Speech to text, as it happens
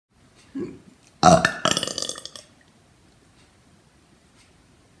My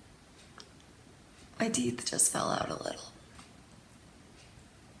teeth just fell out a little.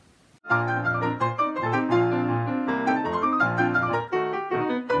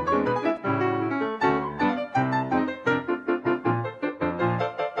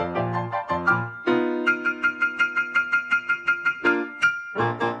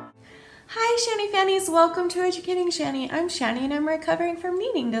 Hi Shanny Fannies, welcome to Educating Shanny. I'm Shanny and I'm recovering from an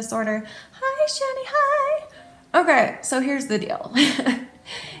eating disorder. Hi Shanny, hi! Okay, so here's the deal.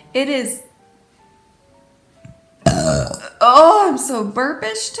 It is... oh, I'm so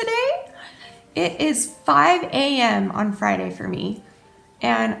burpish today. It is 5 a.m. on Friday for me.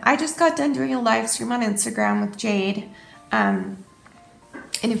 And I just got done doing a live stream on Instagram with Jade. And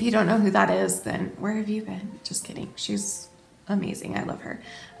if you don't know who that is, then where have you been? Just kidding. She's amazing. I love her.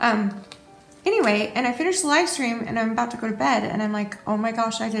 Anyway, and I finished the live stream and I'm about to go to bed and I'm like, oh my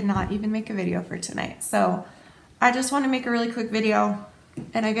gosh, I did not even make a video for tonight. So I just want to make a really quick video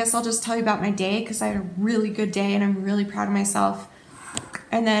and I guess I'll just tell you about my day because I had a really good day and I'm really proud of myself.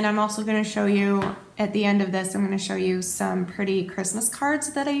 And then I'm also going to show you at the end of this, I'm going to show you some pretty Christmas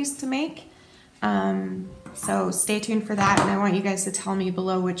cards that I used to make. So stay tuned for that and I want you guys to tell me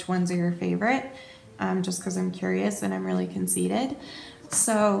below which ones are your favorite, just because I'm curious and I'm really conceited.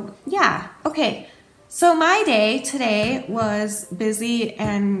 So yeah, okay. So my day today was busy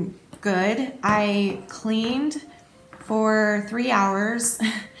and good. I cleaned for 3 hours.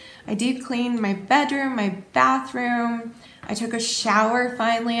 I deep cleaned my bedroom, my bathroom. I took a shower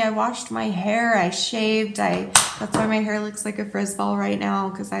finally. I washed my hair. I shaved. That's why my hair looks like a frisbee right now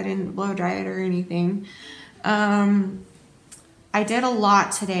because I didn't blow dry it or anything. I did a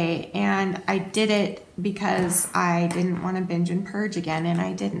lot today and I did it because I didn't want to binge and purge again and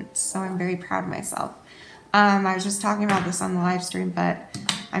I didn't. So I'm very proud of myself. I was just talking about this on the live stream, but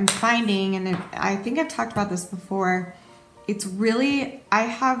I'm finding, and I think I've talked about this before, it's really, I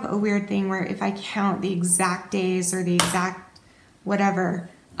have a weird thing where if I count the exact days or the exact whatever,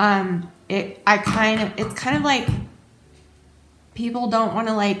 it's kind of like people don't want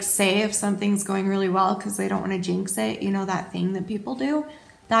to like say if something's going really well because they don't want to jinx it. You know, that thing that people do.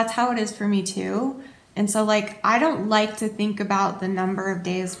 That's how it is for me too. And so like, I don't like to think about the number of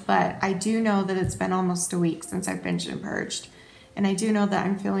days, but I do know that it's been almost a week since I've binged and purged. And I do know that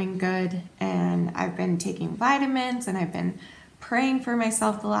I'm feeling good and I've been taking vitamins and I've been praying for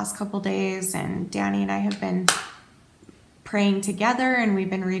myself the last couple days. And Danny and I have been praying together and we've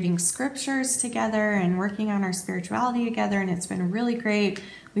been reading scriptures together and working on our spirituality together and it's been really great.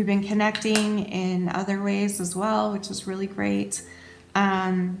 We've been connecting in other ways as well, which is really great.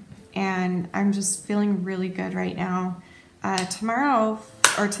 And I'm just feeling really good right now. Tomorrow,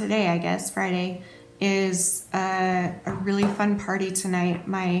 or today I guess, Friday, is a really fun party tonight.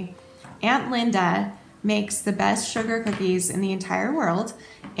 My Aunt Linda makes the best sugar cookies in the entire world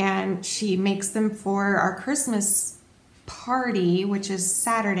and she makes them for our Christmas party, which is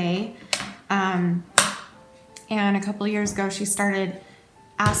Saturday. And a couple of years ago, she started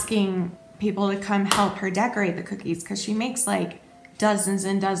asking people to come help her decorate the cookies because she makes like dozens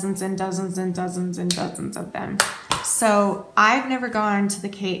and dozens and dozens and dozens and dozens of them. So I've never gone to the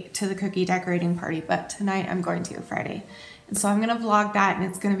cookie decorating party, but tonight I'm going to, Friday. And so I'm going to vlog that and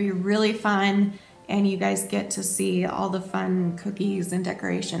it's going to be really fun. And you guys get to see all the fun cookies and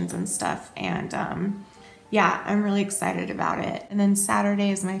decorations and stuff. And, yeah, I'm really excited about it. And then Saturday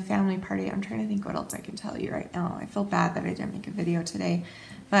is my family party. I'm trying to think what else I can tell you right now. I feel bad that I didn't make a video today.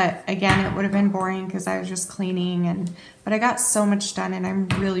 But again, it would have been boring because I was just cleaning. But I got so much done and I'm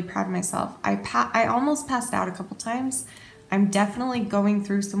really proud of myself. I almost passed out a couple times. I'm definitely going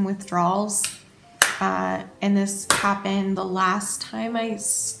through some withdrawals. And this happened the last time I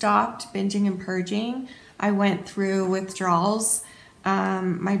stopped binging and purging. I went through withdrawals.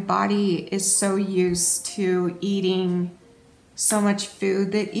 My body is so used to eating so much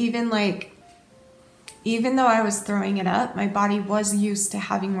food that even though I was throwing it up, my body was used to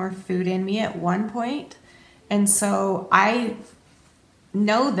having more food in me at one point. And so I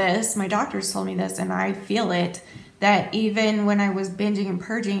know this, my doctors told me this, and I feel it, that even when I was binging and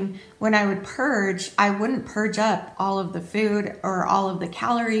purging, when I would purge, I wouldn't purge up all of the food or all of the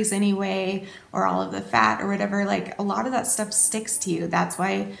calories anyway, or all of the fat or whatever. Like a lot of that stuff sticks to you. That's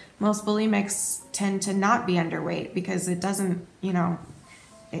why most bulimics tend to not be underweight because it doesn't, you know,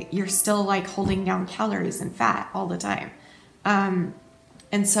 you're still like holding down calories and fat all the time. And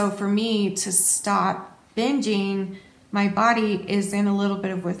so for me to stop binging, my body is in a little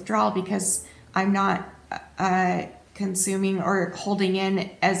bit of withdrawal because I'm not consuming or holding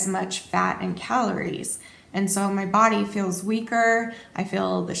in as much fat and calories. And so my body feels weaker. I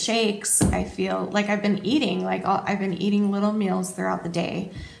feel the shakes. I feel like I've been eating, I've been eating little meals throughout the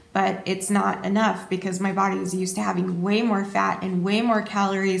day, but it's not enough because my body is used to having way more fat and way more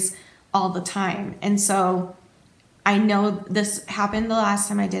calories all the time. And so I know this happened the last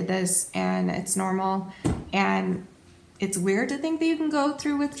time I did this, and it's normal. And it's weird to think that you can go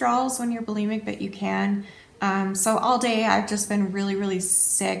through withdrawals when you're bulimic, but you can. So all day I've just been really, really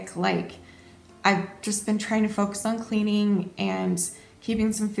sick. Like, I've just been trying to focus on cleaning and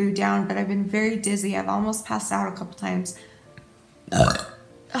keeping some food down, but I've been very dizzy. I've almost passed out a couple times.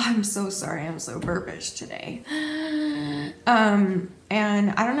 I'm so sorry. I'm so burpish today.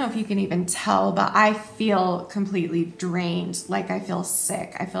 And I don't know if you can even tell, but I feel completely drained. Like, I feel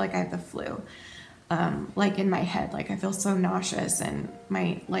sick. I feel like I have the flu. Like in my head, like I feel so nauseous, and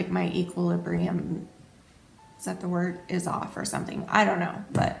my equilibrium, is that the word, is off or something. I don't know,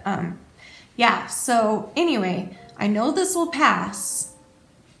 but yeah. So anyway, I know this will pass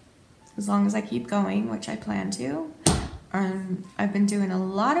as long as I keep going, which I plan to. I've been doing a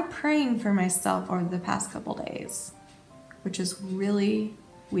lot of praying for myself over the past couple days, which is really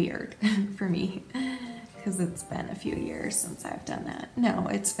weird for me because it's been a few years since I've done that. No,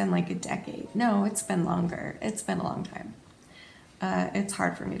 it's been like a decade. No, it's been longer. It's been a long time. It's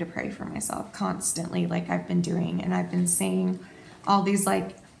hard for me to pray for myself constantly like I've been doing, and I've been saying all these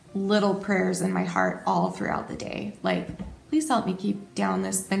like little prayers in my heart all throughout the day. Like, please help me keep down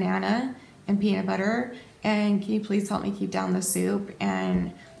this banana and peanut butter, and can you please help me keep down the soup,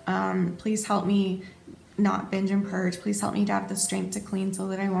 and please help me not binge and purge. Please help me to have the strength to clean so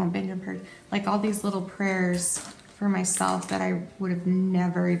that I won't binge and purge. Like all these little prayers for myself that I would have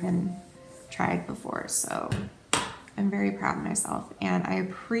never even tried before. So I'm very proud of myself, and I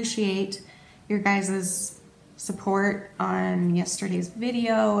appreciate your guys' support on yesterday's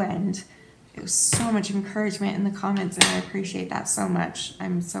video, and it was so much encouragement in the comments, and I appreciate that so much.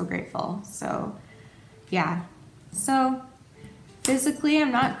 I'm so grateful. So yeah, so physically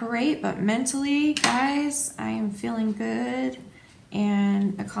I'm not great, but mentally, guys, I am feeling good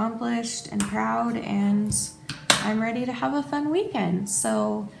and accomplished and proud, and I'm ready to have a fun weekend.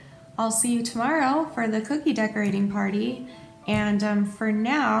 So I'll see you tomorrow for the cookie decorating party, and for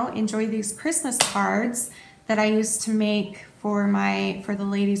now, enjoy these Christmas cards that I used to make for the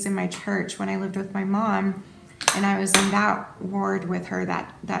ladies in my church when I lived with my mom, and I was in that ward with her,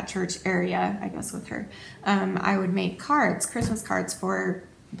 that church area, I guess, with her. I would make cards, Christmas cards for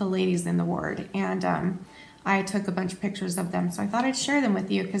the ladies in the ward, and I took a bunch of pictures of them, so I thought I'd share them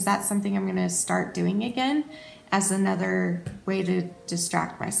with you because that's something I'm going to start doing again as another way to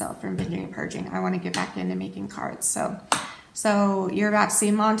distract myself from binging and purging. I want to get back into making cards. So you're about to see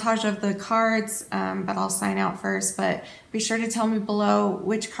a montage of the cards, but I'll sign out first. But be sure to tell me below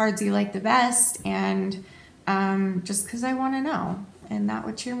which cards you like the best, and just because I want to know, and that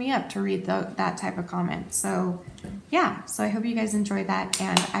would cheer me up to read that type of comment. So yeah, so I hope you guys enjoy that,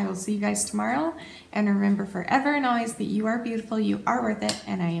 and I will see you guys tomorrow. And remember forever and always that you are beautiful, you are worth it,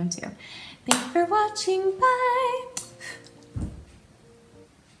 and I am too. Thank you for watching. Bye.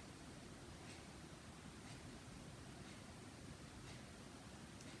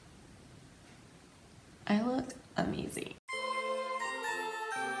 I look amazing.